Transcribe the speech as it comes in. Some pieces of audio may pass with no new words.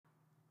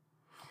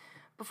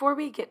Before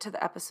we get to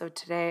the episode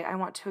today, I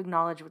want to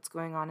acknowledge what's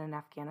going on in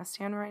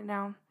Afghanistan right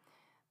now.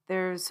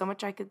 There's so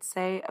much I could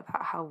say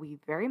about how we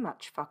very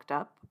much fucked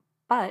up,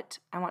 but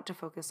I want to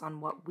focus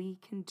on what we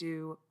can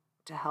do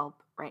to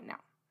help right now.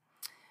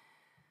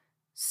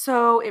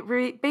 So,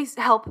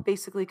 help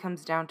basically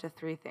comes down to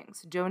three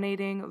things: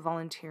 donating,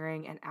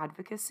 volunteering, and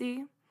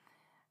advocacy.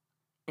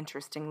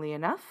 Interestingly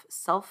enough,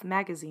 Self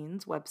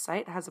Magazine's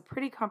website has a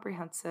pretty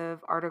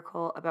comprehensive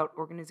article about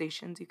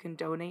organizations you can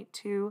donate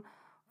to,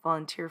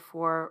 volunteer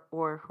for,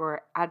 or who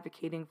are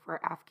advocating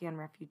for Afghan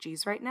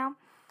refugees right now.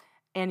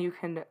 And you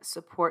can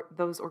support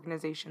those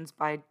organizations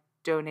by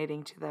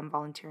donating to them,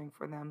 volunteering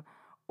for them,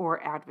 or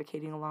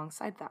advocating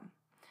alongside them.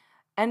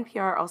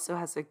 NPR also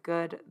has a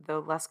good, though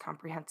less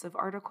comprehensive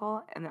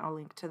article, and I'll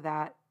link to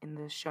that in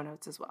the show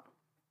notes as well.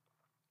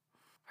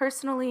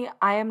 Personally,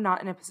 I am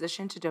not in a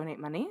position to donate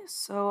money,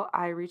 so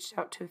I reached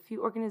out to a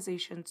few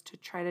organizations to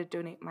try to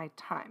donate my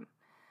time.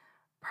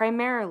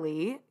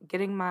 Primarily,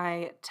 getting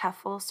my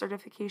TEFL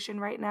certification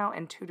right now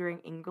and tutoring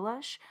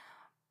English.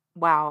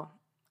 Wow,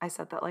 I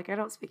said that like I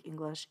don't speak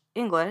English.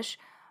 English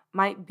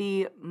might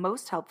be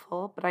most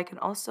helpful, but I can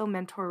also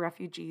mentor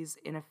refugees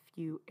in a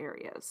few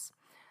areas.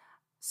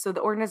 So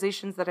the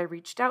organizations that I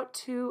reached out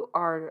to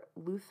are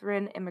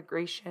Lutheran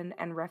Immigration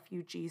and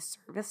Refugee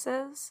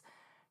Services,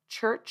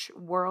 Church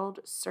World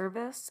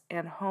Service,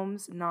 and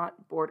Homes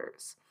Not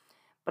Borders.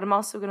 But I'm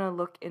also going to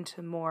look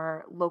into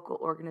more local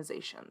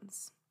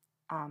organizations.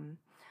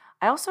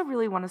 I also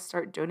really want to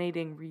start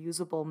donating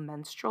reusable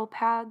menstrual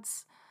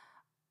pads,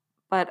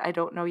 but I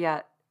don't know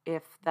yet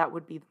if that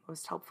would be the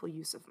most helpful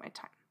use of my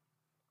time.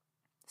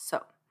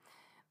 So,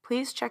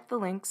 please check the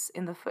links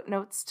in the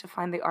footnotes to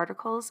find the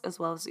articles as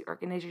well as the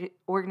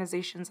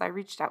organizations I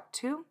reached out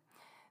to.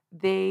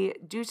 They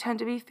do tend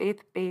to be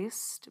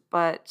faith-based,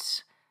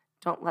 but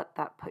don't let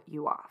that put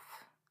you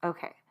off.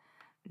 Okay,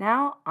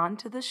 now on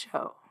to the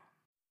show.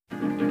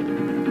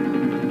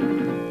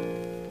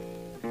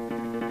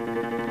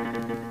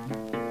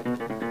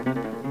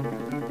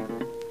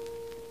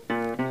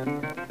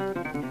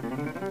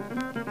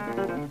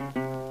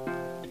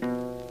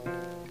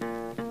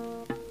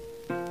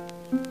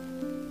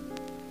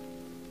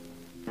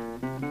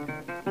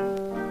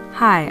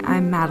 Hi,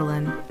 I'm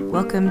Madeline.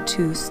 Welcome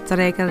to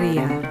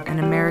Stregheria, an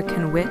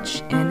American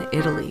witch in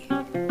Italy.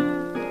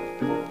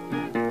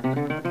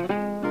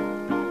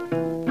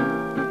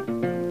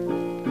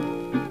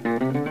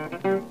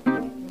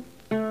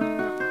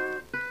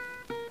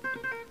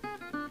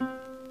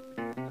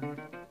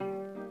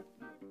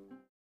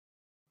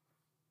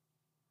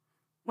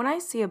 When I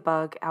see a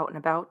bug out and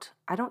about,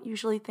 I don't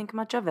usually think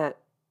much of it,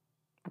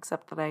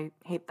 except that I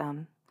hate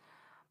them.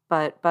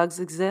 But bugs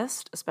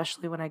exist,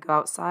 especially when I go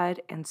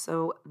outside, and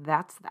so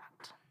that's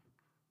that.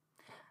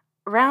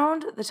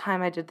 Around the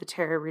time I did the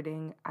tarot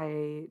reading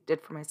I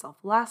did for myself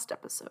last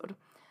episode,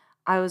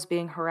 I was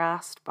being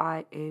harassed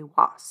by a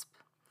wasp.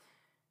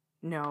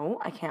 No,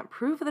 I can't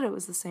prove that it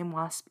was the same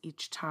wasp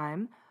each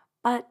time,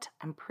 but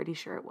I'm pretty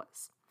sure it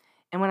was.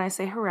 And when I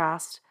say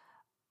harassed,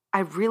 I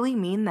really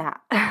mean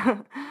that.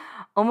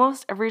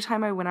 Almost every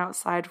time I went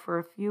outside for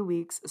a few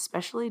weeks,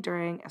 especially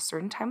during a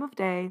certain time of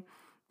day,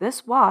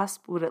 this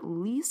wasp would at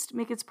least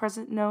make its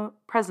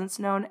presence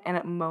known and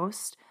at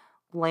most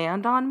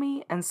land on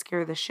me and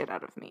scare the shit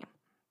out of me.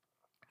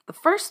 The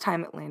first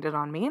time it landed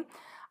on me,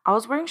 I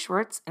was wearing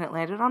shorts and it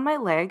landed on my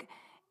leg,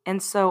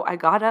 and so I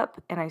got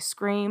up and I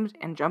screamed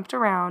and jumped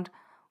around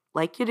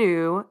like you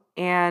do,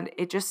 and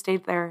it just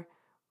stayed there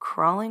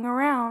crawling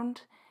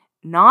around,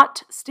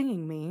 not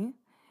stinging me.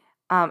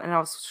 And I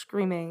was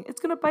screaming, "It's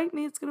gonna bite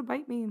me, it's gonna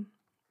bite me."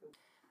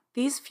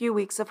 These few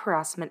weeks of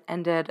harassment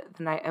ended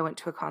the night I went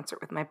to a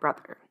concert with my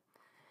brother.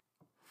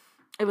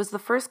 It was the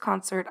first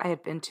concert I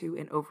had been to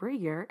in over a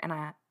year and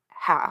a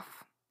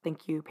half,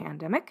 thank you,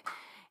 pandemic,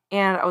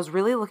 and I was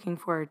really looking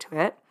forward to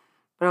it,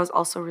 but I was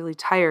also really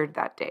tired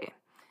that day.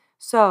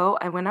 So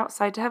I went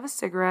outside to have a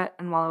cigarette,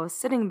 and while I was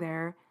sitting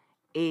there,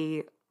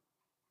 a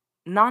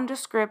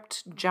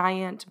nondescript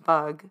giant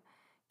bug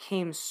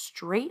came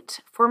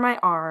straight for my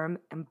arm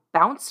and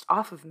bounced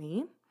off of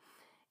me.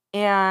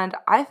 And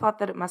I thought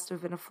that it must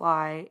have been a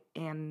fly,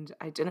 and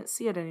I didn't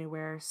see it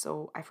anywhere,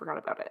 so I forgot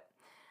about it.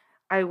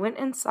 I went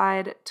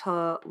inside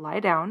to lie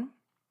down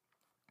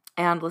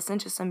and listen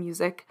to some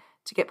music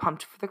to get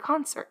pumped for the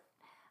concert.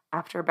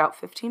 After about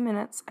 15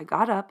 minutes, I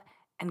got up,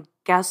 and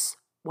guess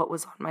what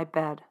was on my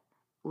bed?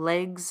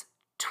 Legs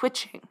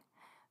twitching.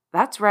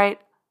 That's right,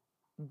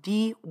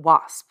 the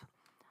wasp.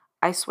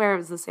 I swear it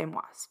was the same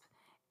wasp.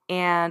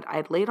 And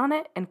I'd laid on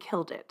it and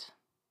killed it.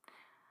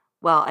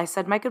 Well, I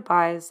said my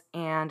goodbyes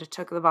and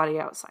took the body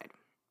outside.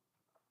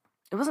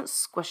 It wasn't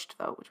squished,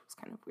 though, which was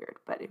kind of weird,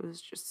 but it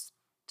was just,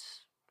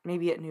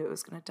 maybe it knew it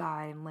was going to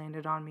die and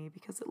landed on me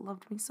because it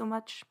loved me so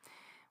much.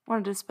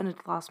 Wanted to spend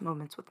its last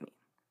moments with me.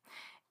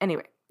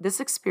 Anyway, this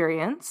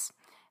experience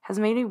has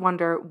made me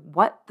wonder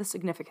what the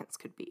significance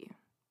could be.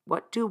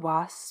 What do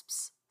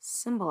wasps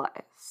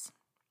symbolize?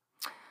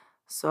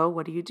 So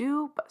what do you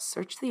do but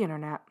search the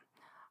internet?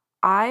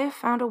 I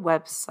found a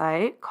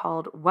website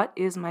called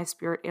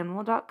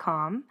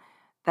whatismyspiritanimal.com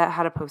that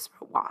had a post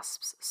about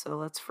wasps. So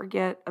let's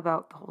forget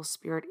about the whole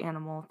spirit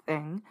animal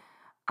thing,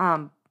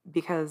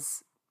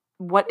 because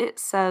what it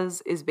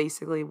says is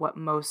basically what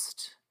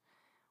most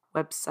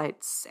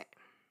websites say.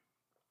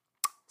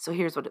 So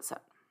here's what it said.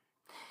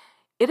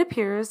 It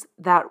appears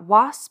that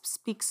WASP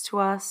speaks to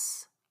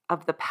us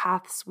of the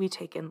paths we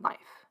take in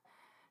life,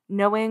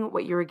 knowing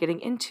what you are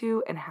getting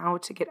into and how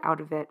to get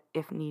out of it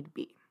if need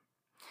be.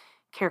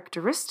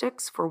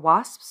 Characteristics for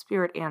WASP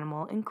spirit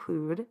animal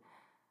include,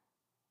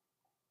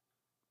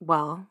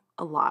 well,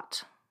 a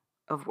lot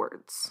of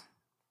words.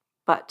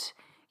 But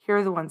here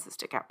are the ones that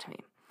stick out to me.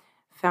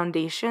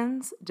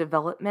 Foundations,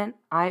 development,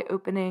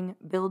 eye-opening,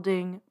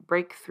 building,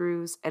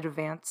 breakthroughs,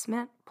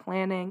 advancement,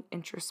 planning,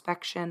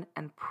 introspection,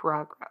 and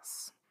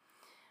progress.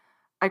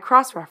 I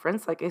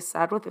cross-referenced, like I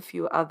said, with a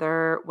few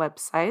other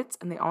websites,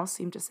 and they all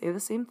seem to say the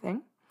same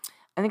thing.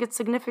 I think it's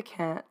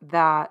significant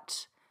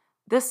that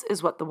this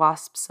is what the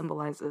WASP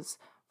symbolizes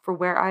for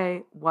where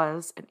I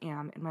was and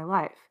am in my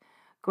life.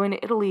 Going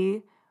to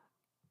Italy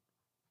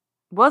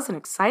was an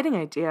exciting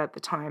idea at the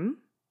time,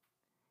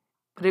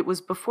 but it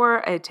was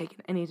before I had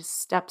taken any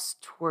steps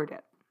toward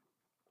it.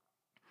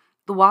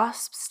 The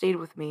WASP stayed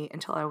with me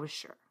until I was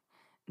sure,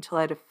 until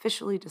I had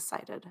officially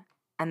decided,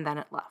 and then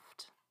it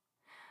left.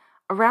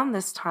 Around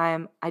this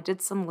time, I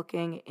did some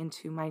looking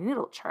into my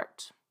natal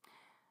chart.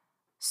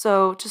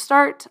 So to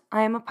start,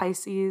 I am a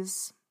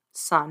Pisces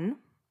sun,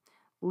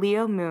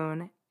 Leo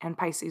moon, and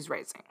Pisces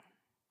rising,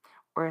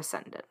 or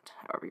ascendant,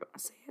 however you want to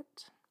say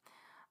it.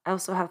 I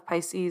also have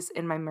Pisces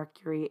in my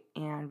Mercury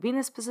and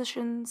Venus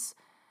positions,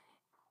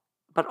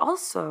 but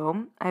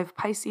also I have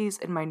Pisces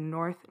in my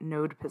North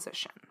Node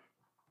position.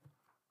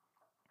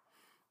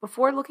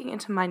 Before looking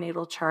into my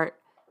natal chart,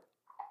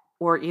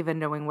 or even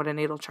knowing what a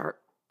natal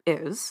chart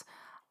is,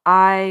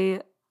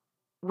 I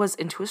was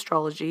into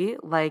astrology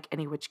like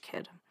any witch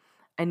kid.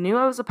 I knew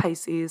I was a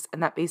Pisces,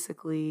 and that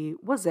basically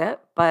was it,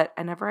 but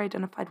I never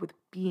identified with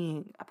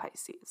being a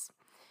Pisces.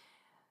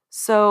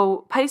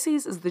 So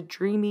Pisces is the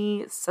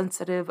dreamy,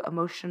 sensitive,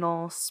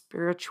 emotional,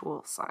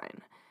 spiritual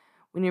sign.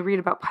 When you read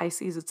about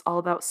Pisces, it's all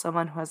about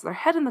someone who has their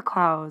head in the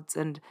clouds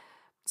and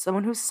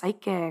someone who's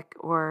psychic,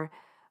 or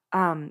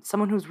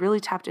someone who's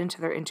really tapped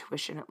into their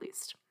intuition, at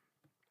least.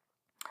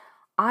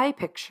 I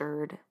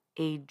pictured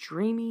a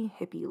dreamy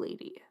hippie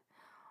lady.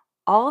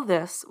 All of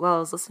this while I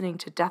was listening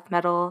to death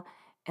metal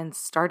and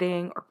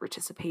starting or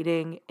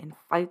participating in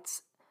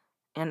fights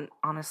and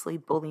honestly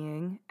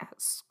bullying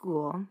at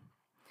school.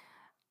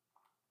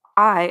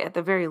 I, at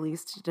the very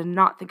least, did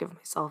not think of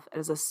myself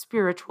as a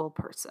spiritual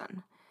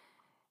person.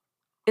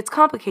 It's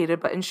complicated,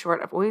 but in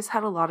short, I've always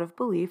had a lot of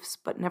beliefs,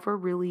 but never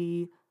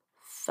really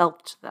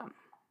felt them.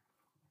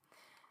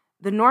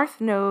 The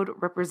North Node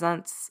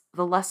represents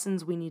the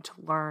lessons we need to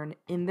learn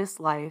in this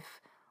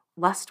life,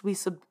 lest we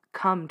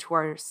succumb to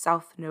our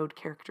South Node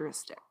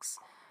characteristics,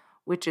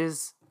 which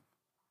is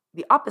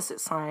the opposite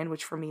sign,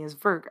 which for me is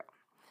Virgo.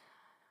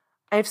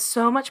 I have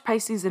so much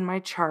Pisces in my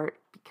chart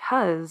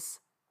because,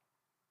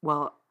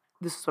 well,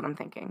 this is what I'm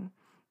thinking.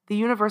 The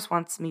universe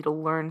wants me to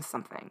learn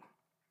something.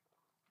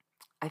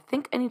 I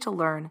think I need to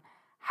learn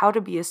how to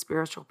be a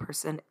spiritual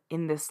person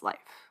in this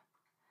life.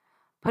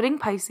 Putting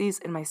Pisces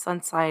in my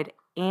sun side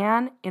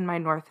and in my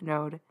North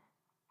Node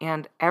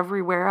and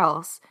everywhere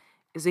else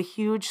is a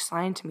huge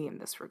sign to me in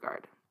this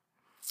regard.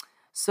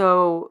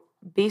 So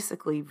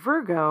basically,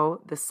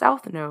 Virgo, the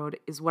South Node,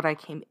 is what I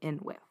came in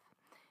with.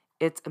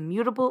 It's a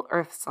mutable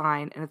earth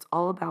sign, and it's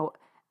all about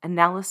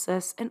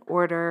analysis and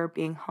order,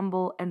 being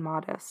humble and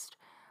modest.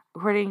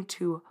 According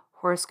to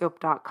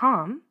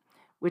horoscope.com,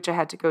 which I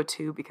had to go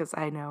to because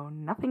I know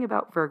nothing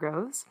about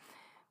Virgos,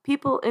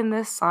 people in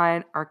this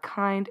sign are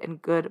kind and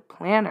good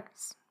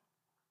planners.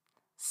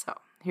 So,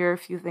 here are a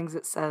few things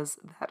it says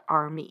that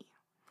are me.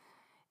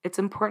 It's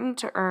important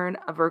to earn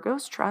a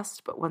Virgo's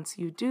trust, but once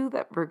you do,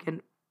 that Virgo,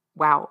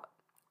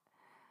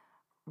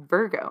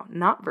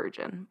 not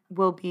virgin,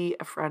 will be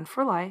a friend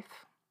for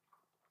life.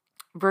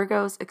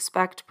 Virgos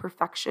expect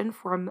perfection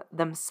from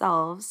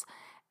themselves,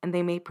 and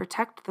they may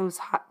project those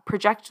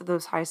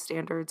high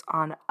standards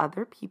on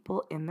other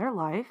people in their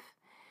life.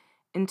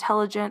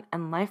 Intelligent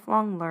and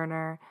lifelong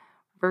learner,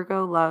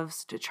 Virgo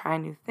loves to try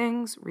new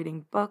things,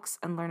 reading books,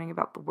 and learning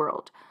about the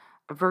world.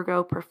 A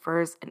Virgo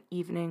prefers an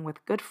evening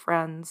with good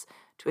friends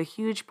to a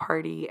huge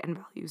party and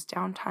values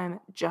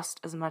downtime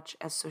just as much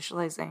as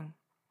socializing.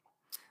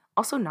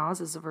 Also, Nas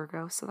is a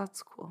Virgo, so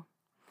that's cool.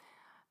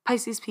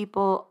 Pisces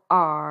people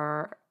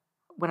are,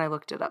 when I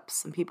looked it up,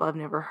 some people I've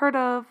never heard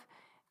of,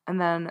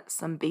 and then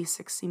some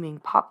basic seeming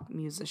pop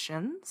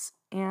musicians,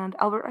 and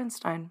Albert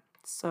Einstein.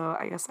 So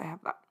I guess I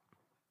have that.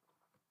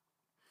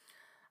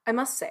 I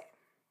must say,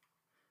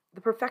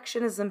 the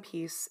perfectionism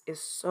piece is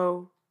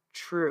so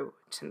true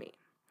to me.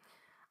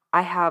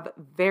 I have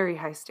very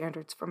high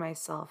standards for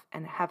myself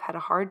and have had a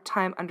hard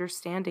time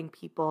understanding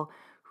people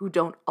who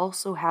don't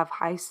also have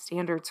high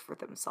standards for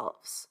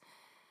themselves.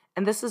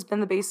 And this has been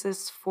the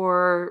basis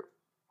for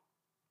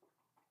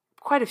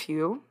quite a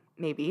few,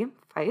 maybe,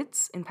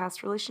 fights in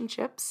past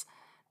relationships.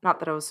 Not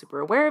that I was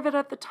super aware of it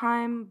at the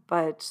time,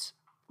 but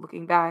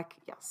looking back,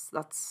 yes,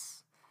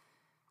 that's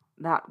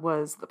that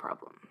was the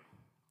problem.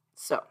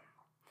 So,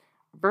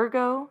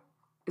 Virgo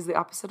is the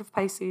opposite of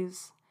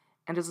Pisces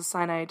and is a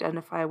sign I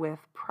identify with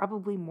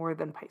probably more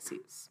than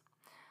Pisces.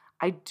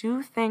 I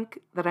do think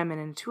that I'm an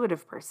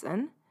intuitive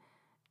person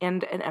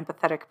and an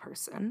empathetic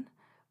person,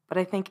 but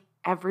I think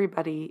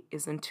everybody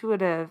is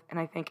intuitive, and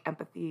I think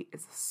empathy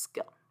is a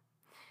skill.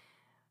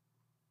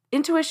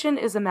 Intuition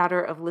is a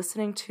matter of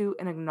listening to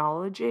and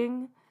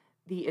acknowledging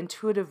the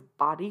intuitive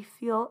body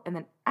feel and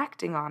then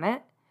acting on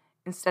it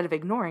instead of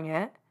ignoring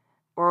it,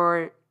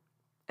 or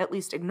at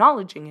least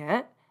acknowledging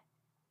it,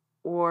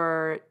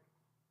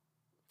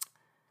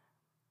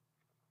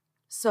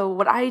 So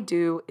what I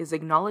do is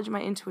acknowledge my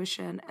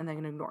intuition and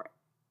then ignore it,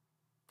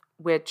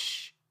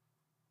 which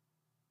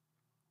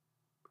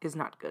is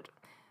not good.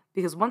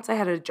 Because once I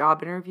had a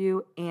job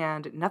interview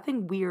and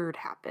nothing weird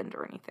happened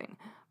or anything,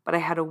 but I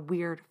had a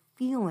weird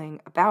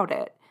feeling about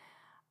it.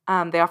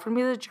 They offered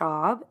me the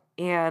job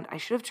and I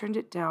should have turned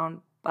it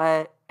down,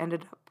 but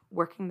ended up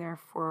working there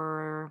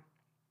for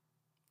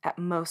at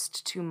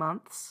most 2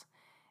 months.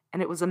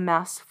 And it was a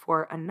mess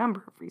for a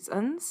number of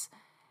reasons.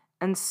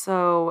 And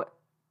so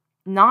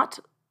not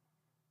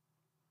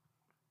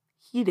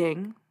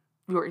heeding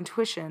your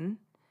intuition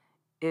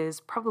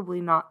is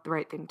probably not the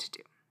right thing to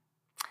do.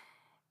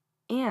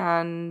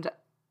 And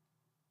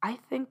I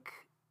think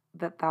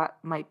that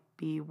might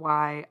be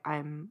why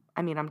I'm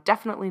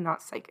definitely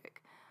not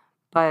psychic,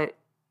 but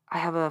I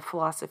have a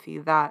philosophy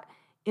that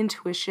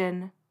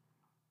intuition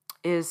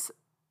is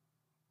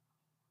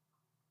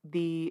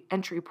the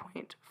entry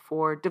point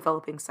for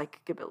developing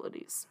psychic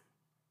abilities.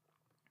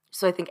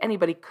 So I think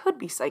anybody could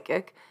be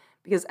psychic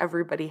because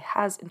everybody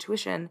has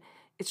intuition.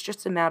 It's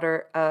just a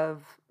matter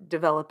of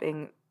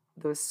developing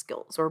those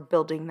skills or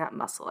building that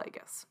muscle, I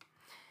guess.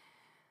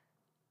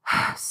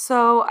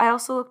 So I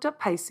also looked up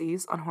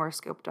Pisces on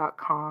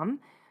horoscope.com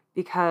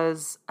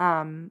because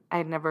I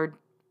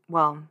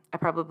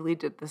probably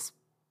did this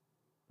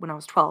when I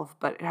was 12,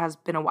 but it has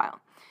been a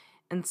while.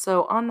 And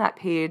so on that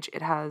page,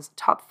 it has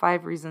top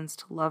 5 reasons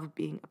to love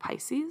being a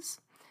Pisces.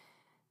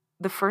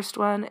 The first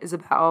one is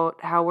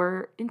about how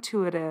we're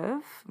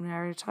intuitive. I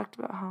already talked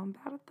about how I'm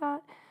bad at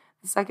that.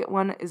 The second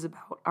one is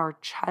about our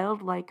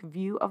childlike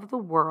view of the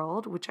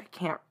world, which I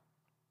can't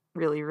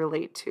really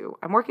relate to.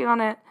 I'm working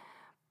on it,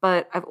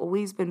 but I've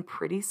always been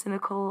pretty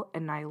cynical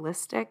and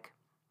nihilistic.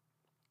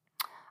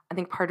 I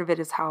think part of it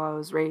is how I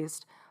was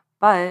raised,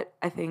 but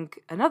I think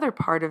another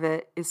part of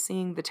it is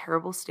seeing the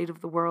terrible state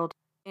of the world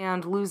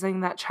and losing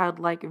that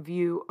childlike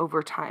view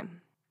over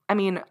time. I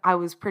mean, I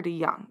was pretty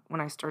young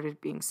when I started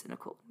being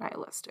cynical,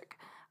 nihilistic.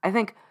 I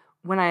think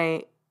when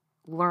I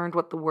learned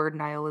what the word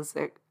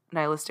nihilistic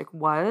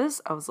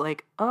was, I was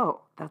like,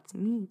 oh, that's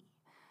me.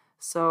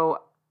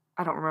 So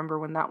I don't remember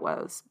when that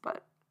was,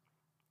 but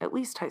at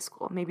least high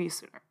school, maybe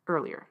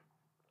earlier.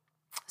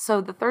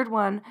 So the third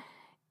one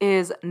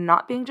is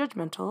not being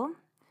judgmental,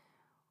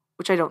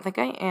 which I don't think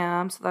I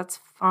am, so that's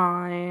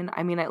fine.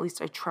 I mean, at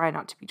least I try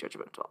not to be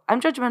judgmental. I'm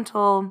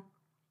judgmental.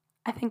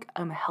 I think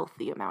I'm a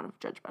healthy amount of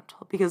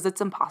judgmental because it's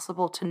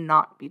impossible to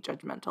not be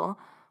judgmental,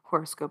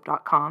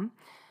 horoscope.com.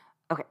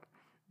 Okay,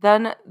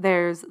 then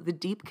there's the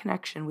deep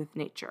connection with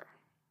nature.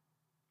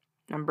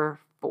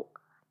 Number 4.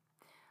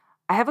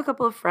 I have a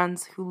couple of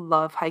friends who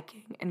love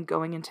hiking and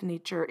going into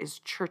nature is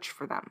church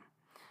for them.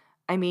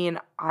 I mean,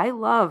 I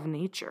love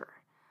nature,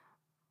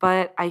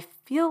 but I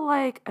feel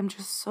like I'm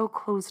just so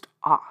closed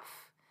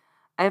off.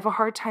 I have a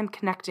hard time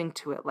connecting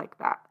to it like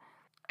that.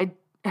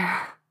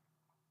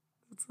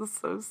 This is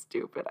so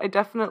stupid. I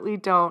definitely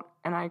don't,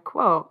 and I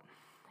quote,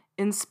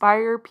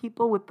 inspire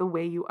people with the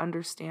way you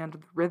understand the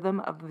rhythm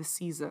of the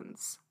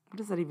seasons. What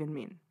does that even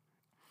mean?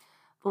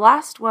 The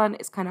last one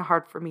is kind of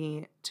hard for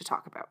me to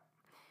talk about.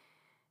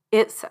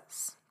 It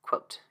says,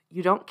 quote,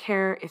 you don't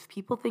care if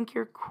people think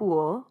you're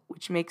cool,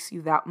 which makes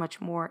you that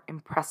much more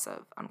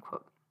impressive,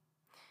 unquote.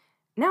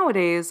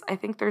 Nowadays, I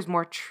think there's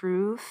more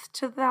truth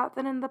to that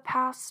than in the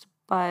past,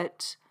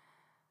 but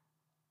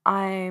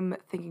I'm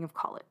thinking of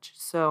college.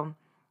 So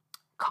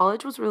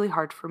college was really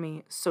hard for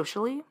me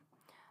socially.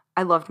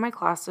 I loved my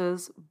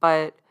classes,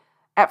 but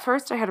at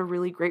first I had a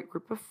really great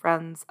group of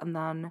friends, and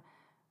then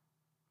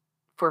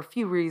for a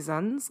few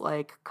reasons,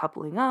 like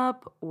coupling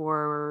up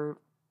or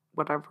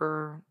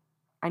whatever,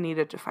 I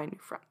needed to find new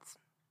friends.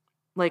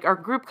 Like our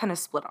group kind of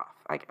split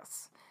off, I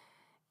guess.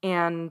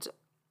 And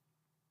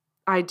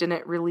I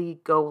didn't really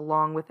go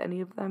along with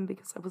any of them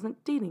because I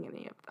wasn't dating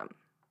any of them,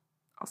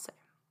 I'll say.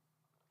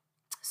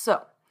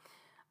 So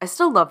I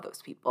still love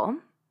those people.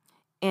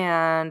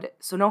 And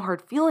so no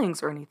hard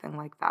feelings or anything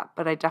like that,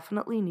 but I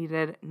definitely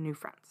needed new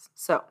friends.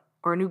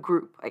 Or a new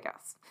group, I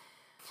guess.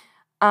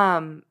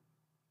 The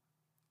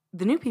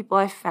new people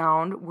I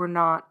found were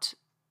not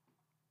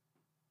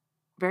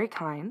very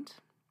kind.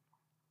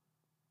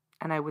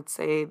 And I would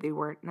say they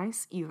weren't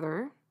nice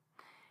either.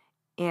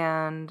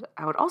 And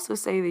I would also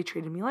say they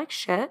treated me like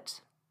shit.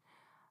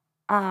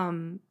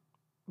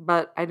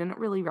 But I didn't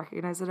really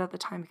recognize it at the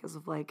time because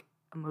of like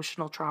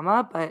emotional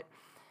trauma. But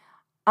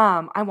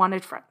I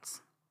wanted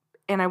friends.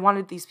 And I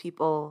wanted these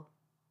people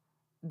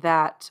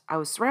that I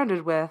was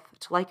surrounded with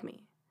to like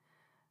me.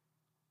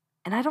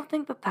 And I don't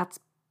think that that's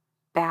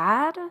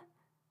bad,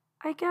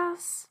 I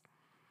guess.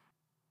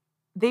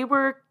 They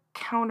were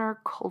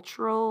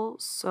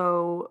countercultural,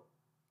 so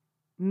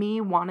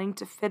me wanting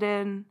to fit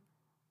in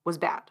was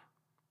bad,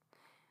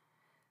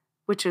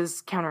 which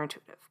is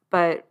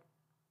counterintuitive.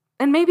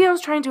 And maybe I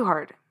was trying too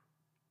hard.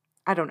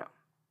 I don't know.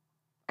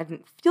 I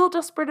didn't feel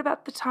desperate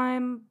about the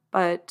time,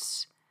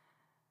 but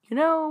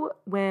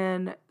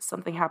when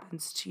something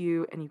happens to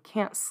you and you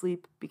can't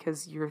sleep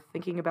because you're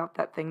thinking about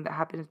that thing that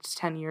happened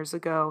 10 years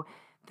ago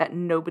that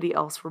nobody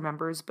else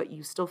remembers, but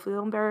you still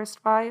feel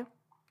embarrassed by?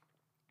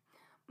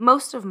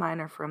 Most of mine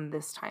are from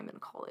this time in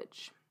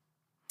college.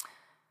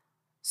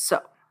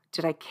 So,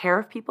 did I care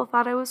if people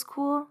thought I was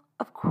cool?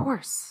 Of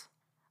course.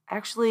 I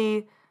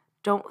actually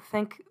don't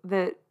think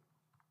that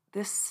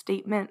this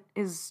statement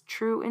is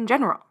true in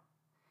general.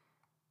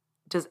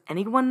 Does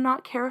anyone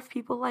not care if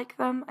people like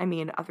them? I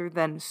mean, other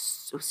than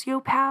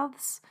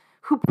sociopaths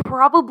who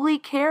probably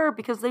care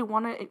because they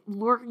want to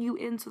lure you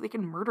in so they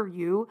can murder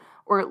you,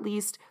 or at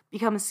least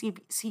become a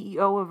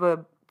CEO of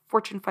a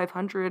Fortune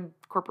 500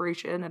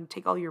 corporation and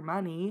take all your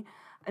money.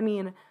 I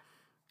mean,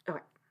 okay.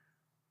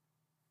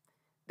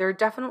 There are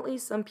definitely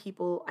some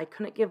people I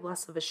couldn't give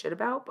less of a shit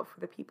about, but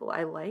for the people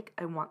I like,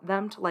 I want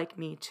them to like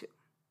me too.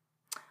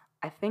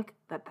 I think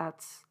that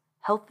that's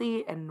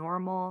healthy and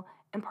normal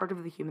and part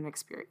of the human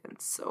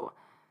experience. So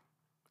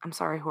I'm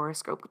sorry,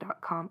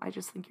 horoscope.com. I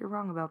just think you're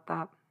wrong about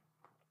that.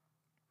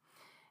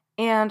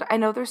 And I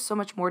know there's so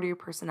much more to your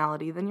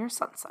personality than your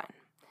sun sign.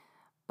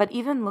 But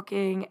even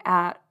looking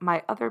at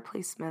my other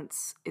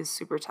placements is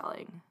super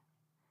telling.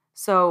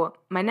 So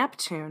my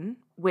Neptune,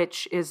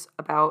 which is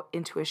about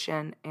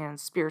intuition and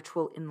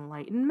spiritual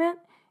enlightenment,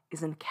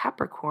 is in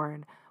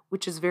Capricorn,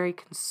 which is very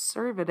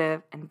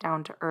conservative and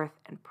down to earth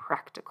and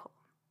practical.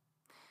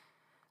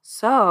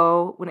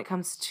 So when it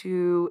comes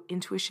to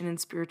intuition and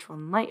spiritual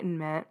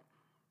enlightenment,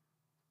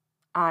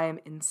 I'm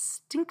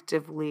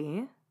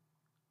instinctively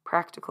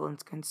practical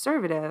and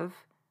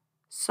conservative,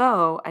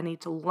 so I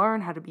need to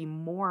learn how to be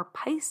more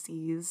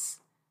Pisces,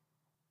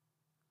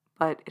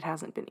 but it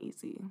hasn't been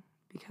easy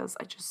because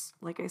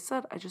like I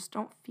said, I just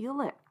don't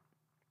feel it.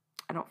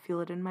 I don't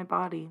feel it in my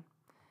body.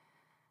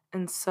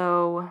 And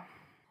so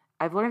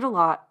I've learned a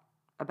lot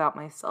about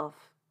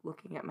myself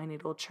looking at my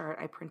natal chart.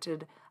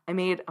 I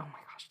made, oh my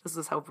gosh, this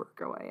is how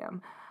Virgo I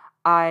am.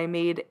 I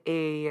made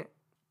a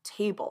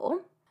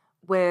table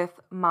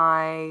with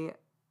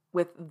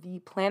the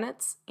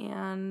planets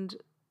and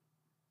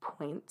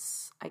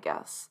points, I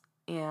guess,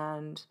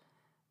 and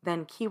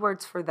then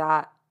keywords for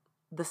that,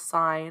 the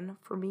sign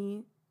for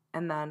me,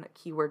 and then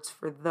keywords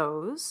for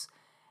those.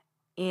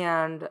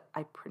 And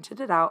I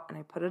printed it out and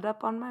I put it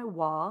up on my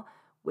wall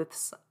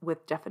with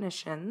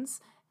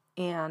definitions.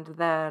 And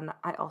then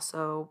I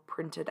also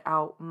printed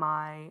out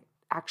my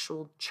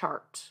actual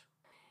chart.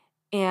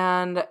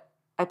 And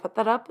I put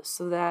that up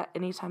so that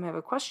anytime I have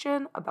a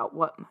question about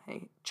what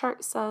my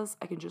chart says,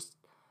 I can just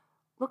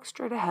look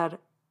straight ahead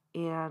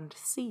and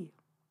see.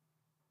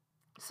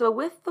 So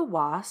with the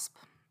WASP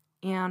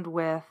and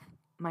with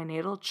my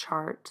natal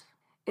chart,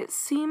 it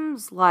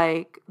seems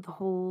like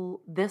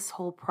this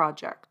whole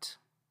project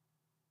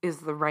is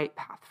the right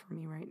path for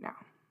me right now.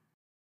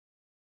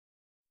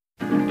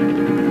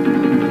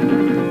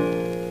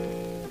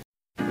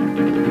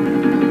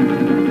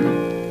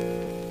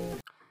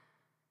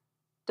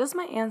 Does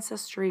my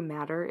ancestry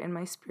matter in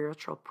my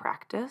spiritual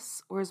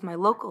practice, or is my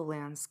local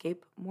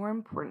landscape more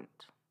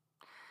important?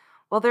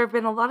 While there have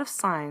been a lot of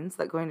signs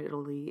that going to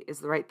Italy is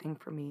the right thing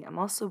for me, I'm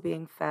also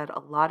being fed a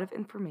lot of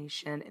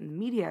information in the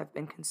media I've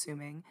been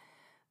consuming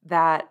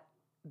that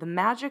the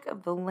magic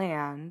of the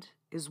land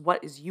is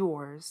what is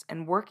yours,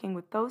 and working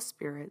with those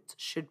spirits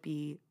should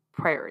be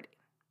priority.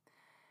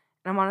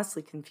 And I'm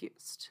honestly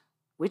confused.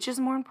 Which is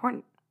more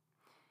important?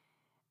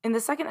 In the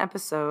second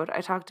episode,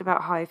 I talked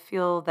about how I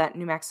feel that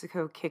New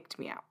Mexico kicked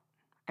me out.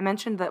 I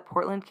mentioned that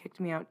Portland kicked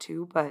me out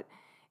too, but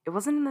it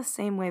wasn't in the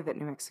same way that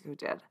New Mexico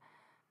did.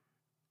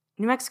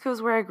 New Mexico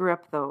is where I grew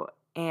up, though,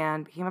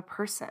 and became a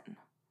person.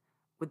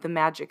 Would the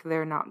magic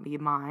there not be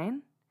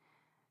mine?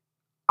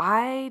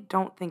 I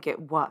don't think it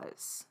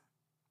was.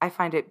 I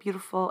find it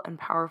beautiful and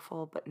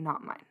powerful, but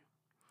not mine.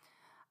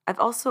 I've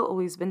also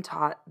always been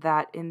taught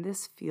that in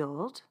this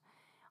field,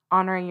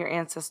 honoring your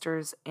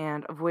ancestors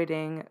and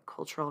avoiding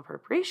cultural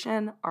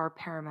appropriation are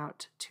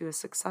paramount to a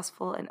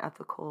successful and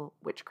ethical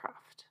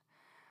witchcraft.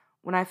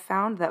 When I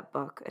found that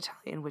book,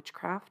 Italian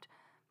Witchcraft,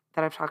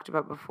 that I've talked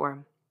about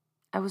before,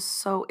 I was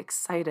so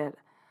excited.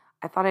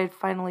 I thought I had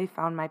finally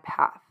found my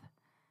path.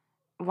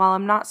 While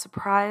I'm not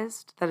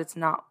surprised that it's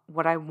not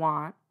what I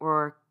want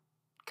or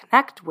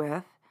connect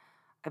with,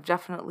 I've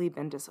definitely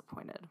been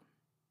disappointed.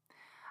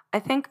 I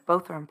think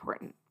both are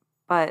important,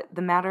 but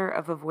the matter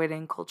of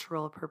avoiding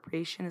cultural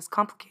appropriation is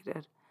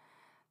complicated.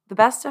 The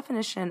best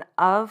definition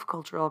of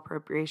cultural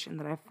appropriation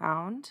that I've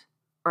found,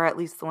 or at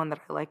least the one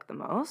that I like the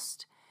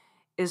most,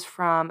 is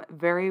from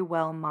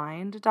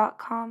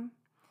verywellmind.com.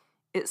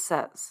 It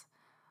says,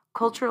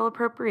 cultural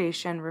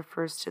appropriation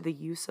refers to the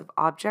use of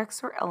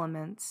objects or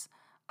elements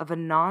of a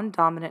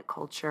non-dominant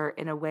culture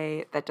in a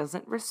way that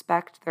doesn't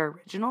respect their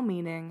original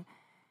meaning,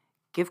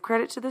 give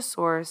credit to the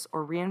source,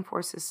 or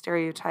reinforces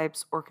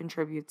stereotypes or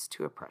contributes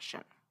to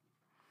oppression.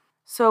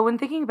 So when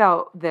thinking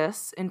about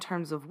this in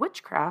terms of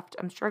witchcraft,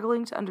 I'm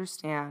struggling to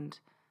understand,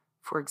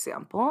 for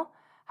example,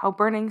 how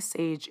burning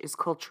sage is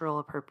cultural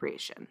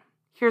appropriation.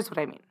 Here's what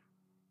I mean.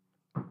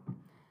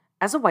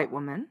 As a white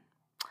woman,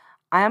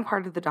 I am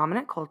part of the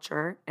dominant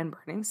culture, and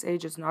burning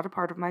sage is not a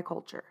part of my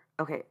culture.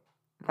 Okay,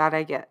 that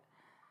I get.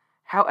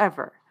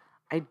 However,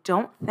 I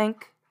don't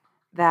think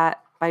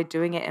that by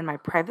doing it in my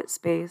private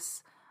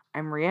space,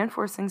 I'm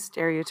reinforcing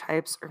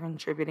stereotypes or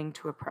contributing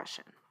to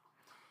oppression.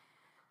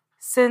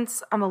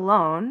 Since I'm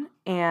alone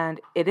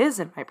and it is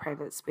in my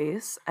private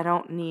space, I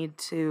don't need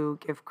to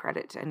give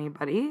credit to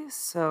anybody,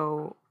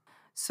 so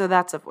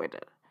that's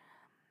avoided.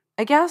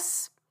 I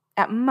guess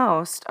at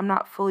most I'm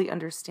not fully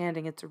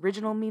understanding its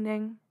original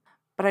meaning,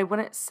 but I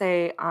wouldn't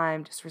say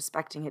I'm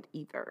disrespecting it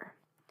either.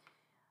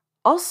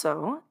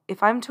 Also,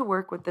 if I'm to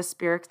work with the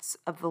spirits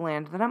of the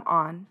land that I'm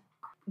on,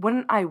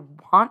 wouldn't I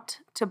want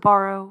to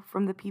borrow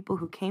from the people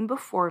who came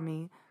before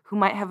me, who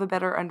might have a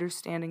better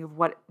understanding of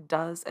what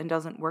does and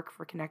doesn't work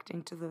for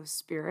connecting to those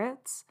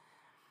spirits?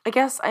 I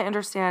guess I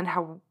understand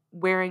how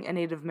wearing a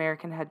Native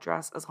American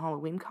headdress as a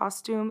Halloween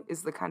costume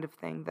is the kind of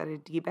thing that a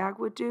D-bag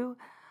would do.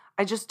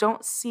 I just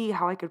don't see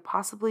how I could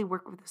possibly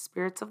work with the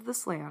spirits of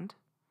this land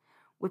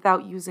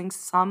without using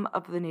some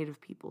of the Native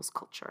people's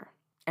culture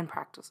and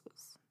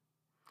practices.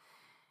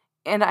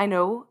 And I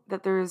know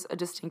that there's a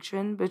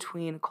distinction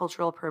between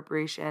cultural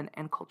appropriation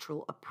and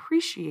cultural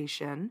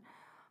appreciation,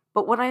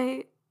 but what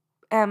I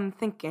am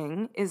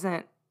thinking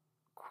isn't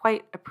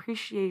quite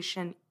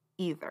appreciation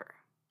either.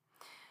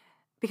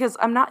 Because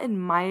I'm not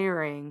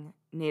admiring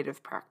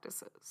Native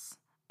practices.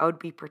 I would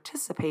be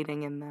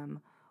participating in them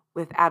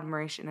with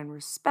admiration and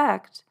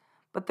respect,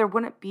 but there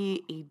wouldn't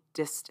be a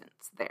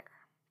distance there.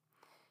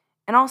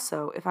 And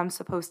also, if I'm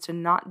supposed to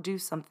not do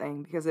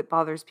something because it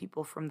bothers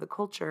people from the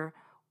culture,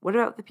 what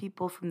about the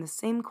people from the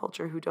same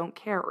culture who don't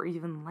care or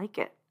even like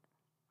it?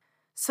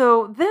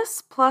 So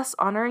this, plus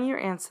honoring your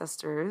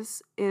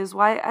ancestors, is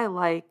why I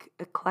like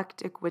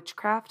eclectic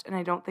witchcraft, and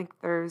I don't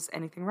think there's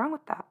anything wrong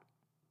with that.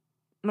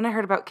 When I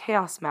heard about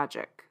chaos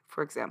magic,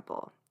 for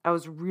example, I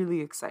was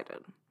really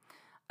excited.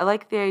 I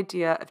like the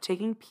idea of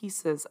taking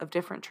pieces of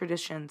different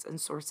traditions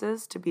and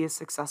sources to be a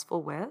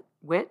successful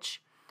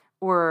witch,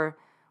 or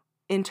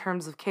in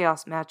terms of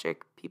chaos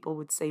magic, people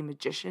would say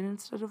magician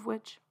instead of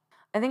witch.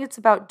 I think it's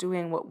about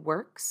doing what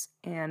works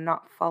and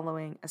not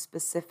following a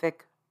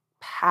specific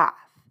path,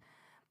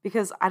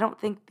 because I don't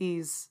think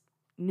these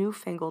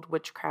newfangled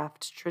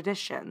witchcraft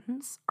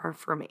traditions are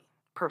for me,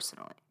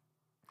 personally.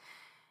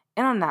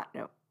 And on that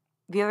note,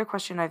 the other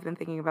question I've been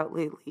thinking about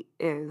lately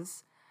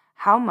is,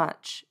 how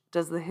much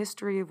does the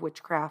history of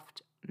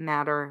witchcraft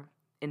matter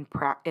in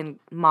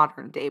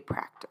modern day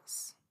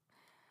practice?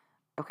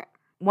 Okay,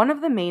 one of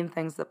the main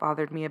things that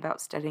bothered me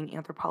about studying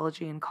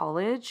anthropology in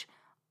college,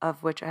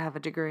 of which I have a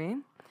degree,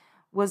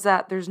 was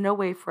that there's no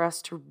way for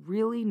us to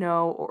really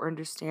know or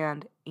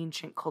understand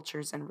ancient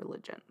cultures and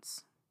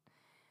religions.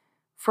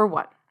 For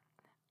one,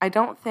 I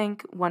don't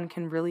think one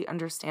can really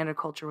understand a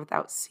culture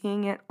without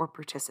seeing it or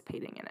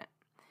participating in it.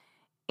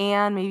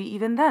 And maybe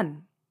even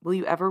then, will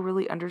you ever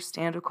really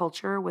understand a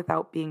culture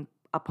without being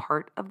a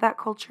part of that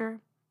culture?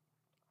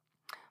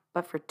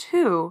 But for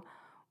two,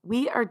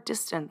 we are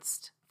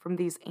distanced from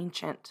these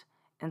ancient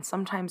and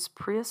sometimes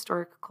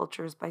prehistoric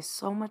cultures by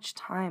so much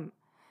time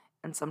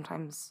and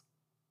sometimes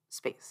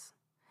space.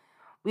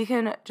 We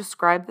can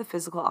describe the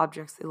physical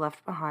objects they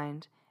left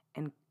behind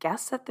and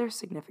guess at their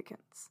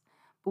significance,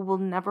 but we'll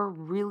never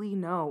really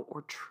know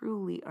or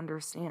truly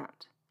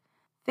understand.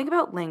 Think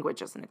about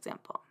language as an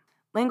example.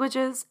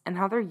 Languages and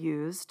how they're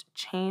used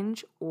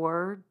change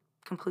or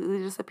completely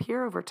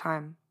disappear over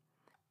time.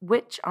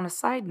 Which, on a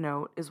side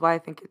note, is why I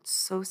think it's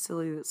so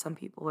silly that some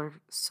people are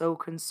so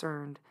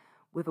concerned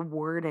with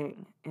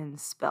wording in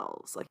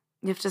spells. Like,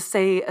 you have to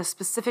say a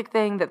specific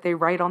thing that they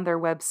write on their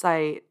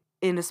website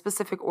in a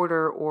specific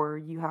order, or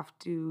you have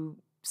to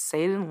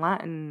say it in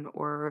Latin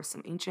or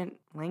some ancient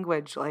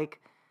language.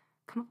 Like,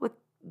 come up with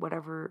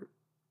whatever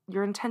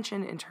your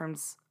intention in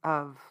terms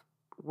of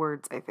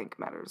words, I think,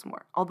 matters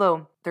more.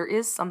 Although there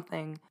is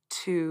something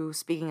to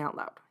speaking out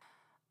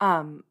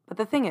loud. But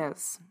the thing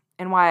is,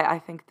 and why I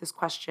think this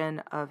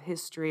question of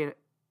history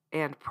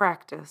and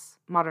practice,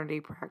 modern day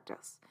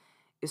practice,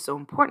 is so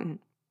important,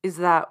 is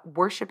that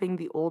worshiping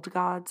the old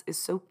gods is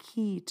so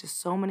key to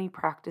so many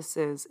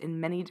practices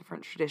in many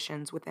different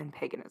traditions within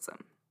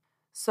paganism.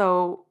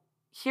 So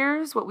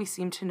here's what we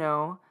seem to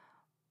know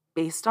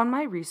based on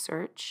my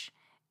research,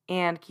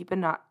 and keep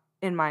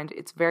in mind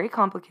it's very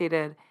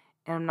complicated,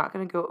 and I'm not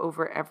going to go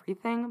over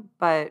everything,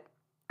 but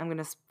I'm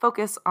going to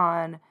focus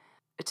on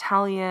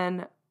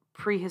Italian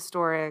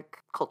prehistoric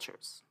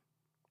cultures.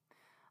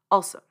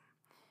 Also,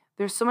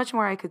 there's so much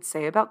more I could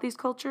say about these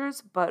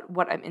cultures, but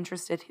what I'm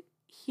interested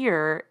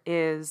here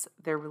is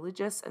their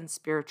religious and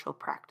spiritual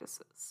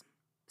practices.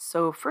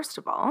 So first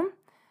of all,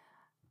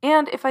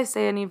 and if I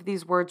say any of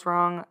these words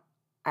wrong,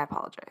 I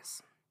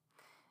apologize.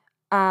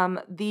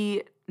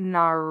 The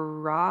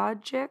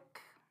Naragic,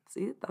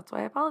 see, that's why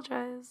I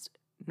apologized.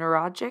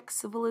 Naragic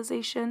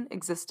civilization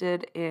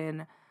existed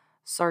in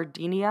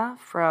Sardinia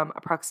from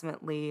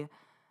approximately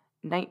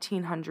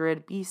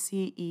 1900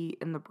 BCE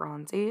in the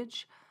Bronze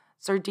Age.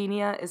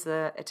 Sardinia is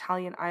an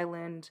Italian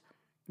island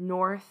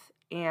north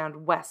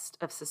and west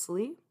of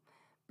Sicily,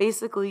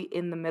 basically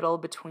in the middle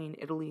between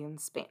Italy and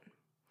Spain.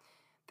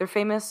 They're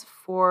famous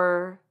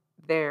for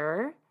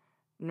their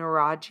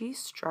nuraghi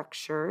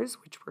structures,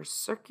 which were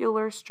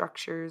circular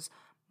structures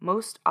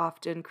most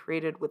often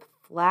created with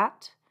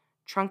flat,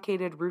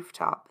 truncated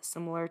rooftop,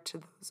 similar to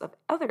those of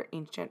other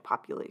ancient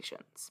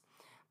populations,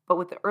 but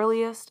with the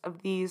earliest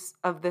of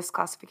this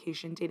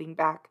classification dating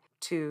back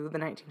to the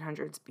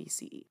 1900s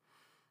BCE.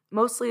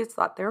 Mostly it's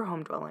thought they're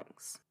home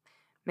dwellings.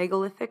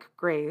 Megalithic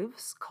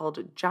graves,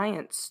 called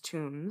giants'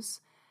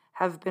 tombs,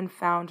 have been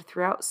found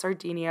throughout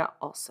Sardinia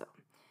also.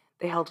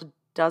 They held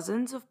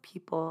dozens of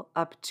people,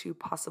 up to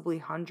possibly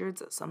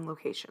hundreds at some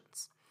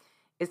locations.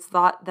 It's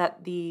thought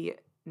that the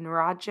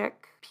Nuragic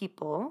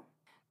people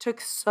took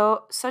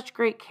such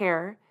great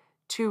care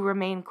to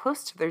remain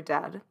close to their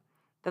dead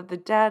that the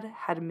dead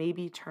had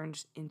maybe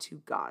turned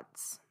into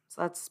gods.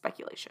 So that's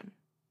speculation.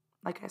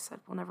 Like I said,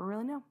 we'll never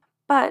really know.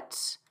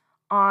 But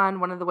on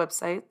one of the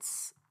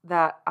websites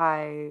that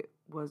I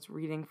was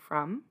reading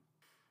from,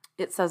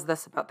 it says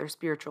this about their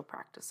spiritual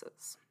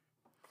practices.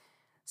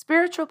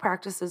 Spiritual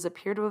practices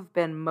appear to have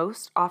been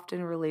most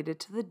often related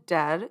to the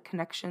dead,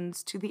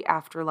 connections to the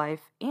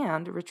afterlife,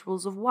 and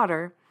rituals of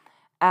water,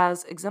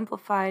 as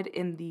exemplified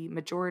in the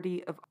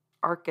majority of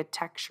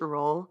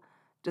architectural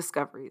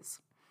discoveries.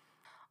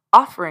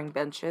 Offering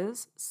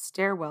benches,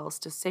 stairwells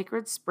to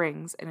sacred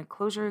springs, and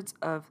enclosures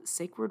of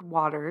sacred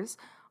waters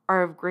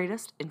are of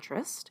greatest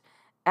interest,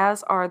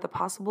 as are the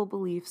possible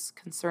beliefs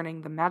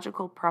concerning the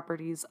magical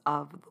properties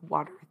of the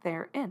water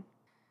therein.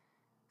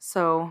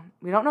 So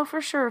we don't know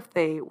for sure if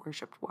they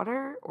worshipped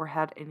water or it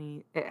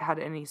had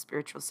any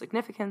spiritual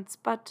significance,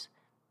 but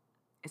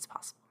it's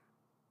possible.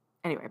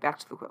 Anyway, back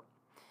to the quote.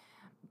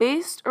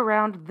 Based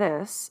around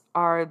this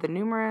are the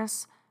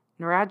numerous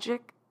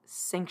nuragic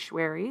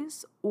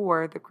sanctuaries,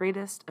 or the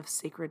greatest of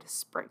sacred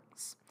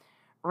springs,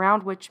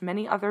 around which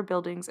many other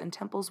buildings and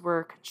temples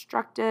were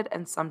constructed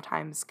and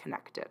sometimes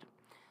connected.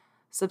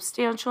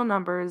 Substantial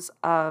numbers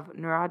of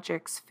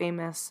Nuragic's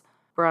famous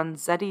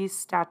Bronzetti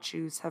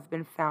statues have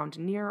been found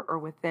near or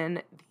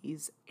within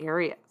these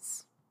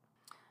areas.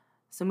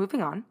 So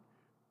moving on,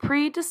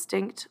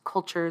 pre-distinct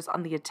cultures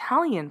on the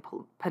Italian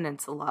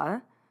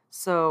peninsula,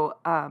 so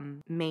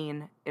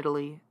main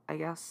Italy, I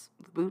guess,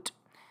 the boot,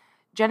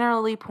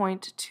 generally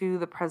point to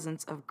the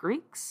presence of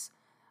Greeks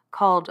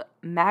called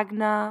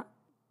Magna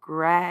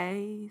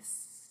Graecia.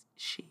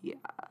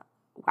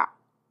 Wow.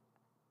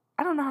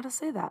 I don't know how to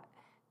say that.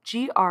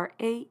 Graecia.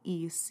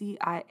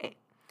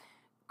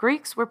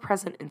 Greeks were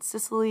present in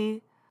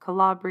Sicily,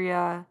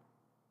 Calabria,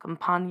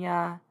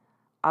 Campania,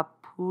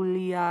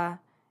 Apulia,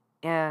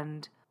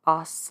 and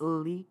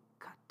Basilicata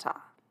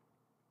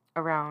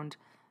around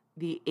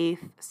the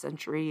 8th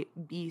century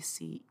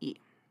BCE.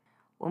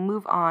 We'll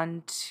move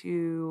on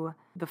to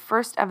the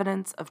first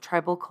evidence of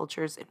tribal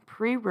cultures in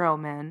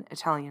pre-Roman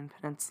Italian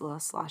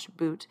peninsula /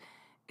 boot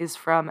is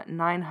from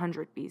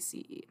 900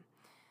 BCE.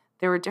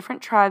 There were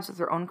different tribes with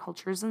their own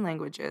cultures and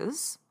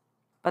languages,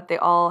 but they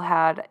all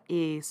had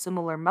a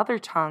similar mother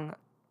tongue.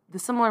 The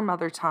similar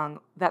mother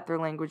tongue that their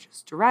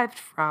languages derived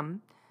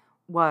from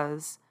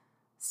was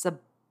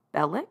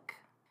Sabellic.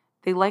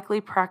 They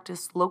likely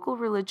practiced local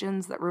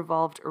religions that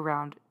revolved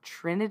around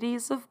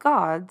trinities of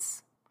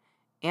gods,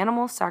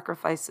 animal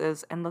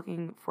sacrifices, and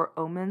looking for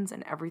omens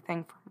and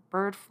everything from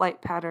bird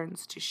flight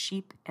patterns to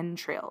sheep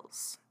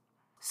entrails.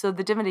 So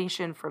the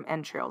divination from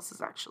entrails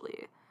is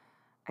actually,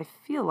 I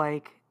feel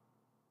like,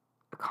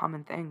 a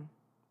common thing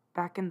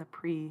back in the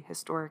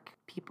prehistoric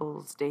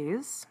people's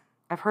days.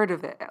 I've heard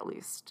of it, at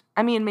least.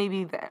 I mean,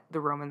 maybe the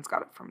Romans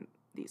got it from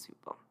these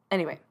people.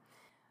 Anyway,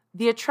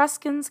 the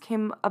Etruscans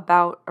came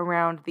about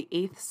around the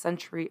 8th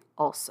century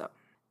also.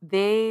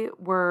 They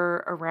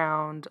were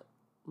around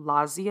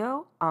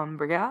Lazio,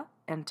 Umbria,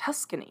 and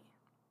Tuscany.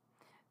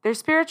 Their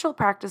spiritual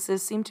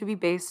practices seem to be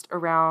based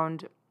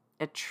around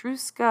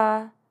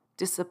Etrusca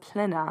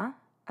disciplina,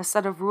 a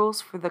set of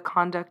rules for the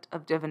conduct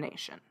of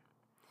divination.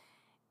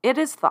 It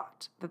is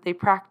thought that they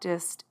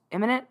practiced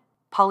imminent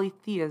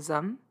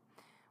polytheism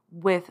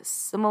with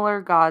similar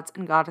gods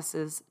and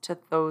goddesses to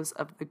those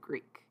of the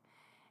Greek.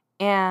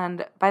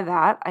 And by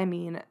that, I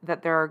mean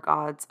that there are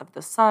gods of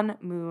the sun,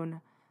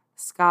 moon,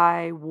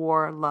 sky,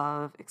 war,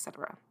 love,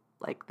 etc.,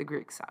 like the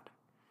Greeks had.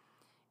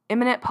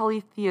 Imminent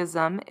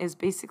polytheism is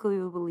basically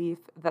the belief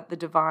that the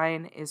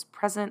divine is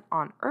present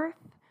on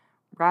earth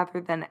rather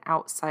than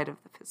outside of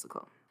the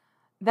physical.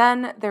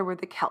 Then there were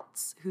the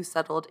Celts, who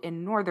settled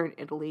in northern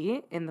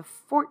Italy in the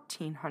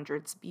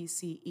 1400s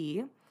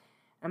BCE.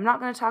 I'm not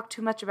going to talk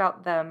too much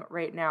about them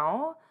right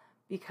now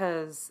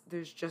because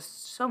there's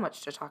just so much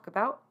to talk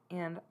about,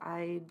 and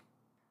I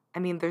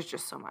mean, there's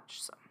just so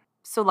much.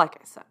 So like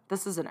I said,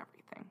 this isn't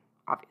everything,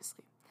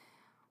 obviously.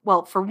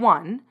 Well, for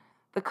one,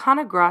 The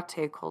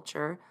Canagrate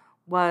culture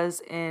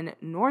was in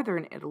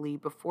northern Italy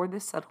before the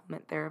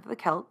settlement there of the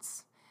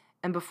Celts,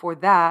 and before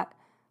that,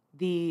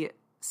 the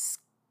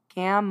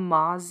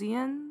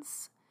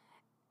Scamazians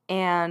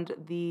and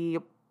the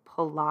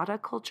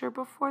Polata culture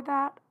before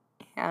that,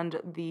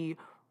 and the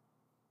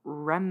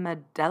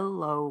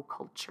Remedello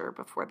culture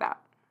before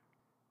that.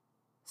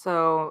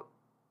 So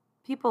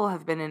people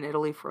have been in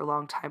Italy for a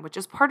long time, which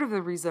is part of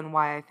the reason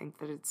why I think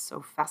that it's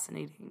so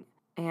fascinating.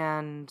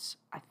 And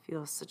I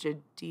feel such a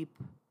deep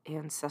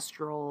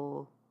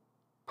ancestral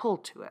pull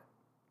to it.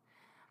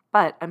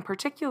 But I'm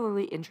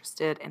particularly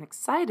interested and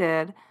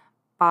excited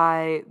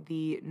by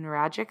the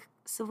Nuragic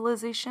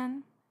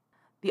civilization.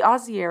 The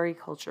Ozieri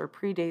culture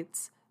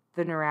predates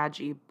the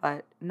Nuragi,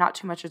 but not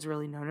too much is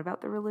really known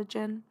about the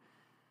religion.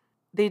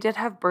 They did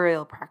have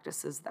burial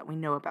practices that we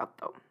know about,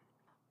 though.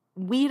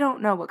 We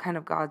don't know what kind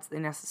of gods they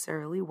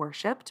necessarily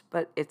worshipped,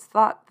 but it's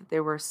thought that they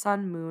were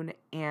sun, moon,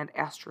 and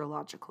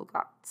astrological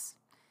gods.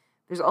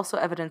 There's also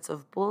evidence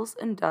of bulls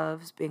and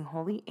doves being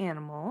holy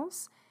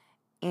animals,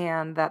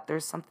 and that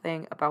there's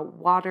something about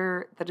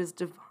water that is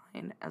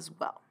divine as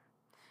well.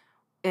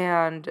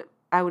 And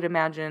I would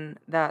imagine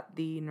that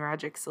the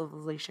Nuragic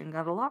civilization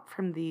got a lot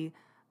from the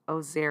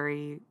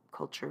Ozieri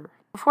culture.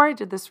 Before I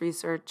did this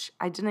research,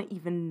 I didn't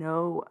even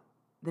know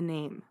the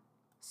name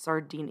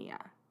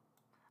Sardinia.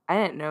 I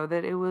didn't know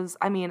that it was,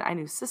 I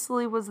knew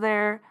Sicily was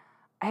there.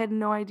 I had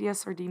no idea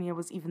Sardinia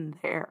was even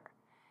there.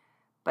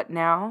 But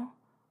now,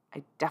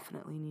 I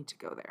definitely need to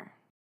go there.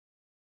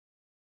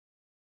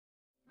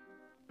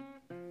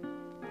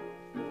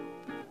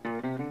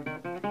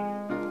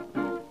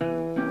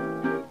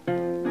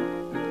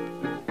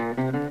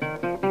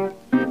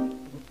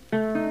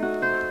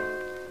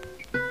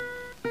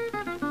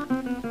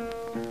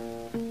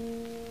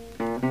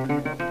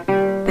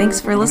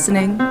 Thanks for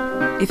listening.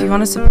 If you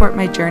want to support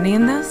my journey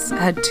in this,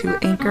 head to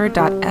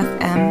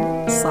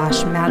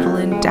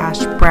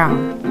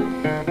anchor.fm/Madeline-Brown.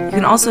 You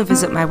can also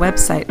visit my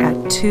website at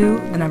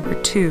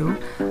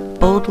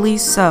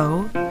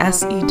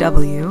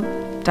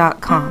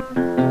boldlysew.com.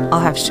 I'll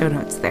have show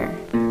notes there.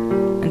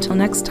 Until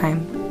next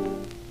time.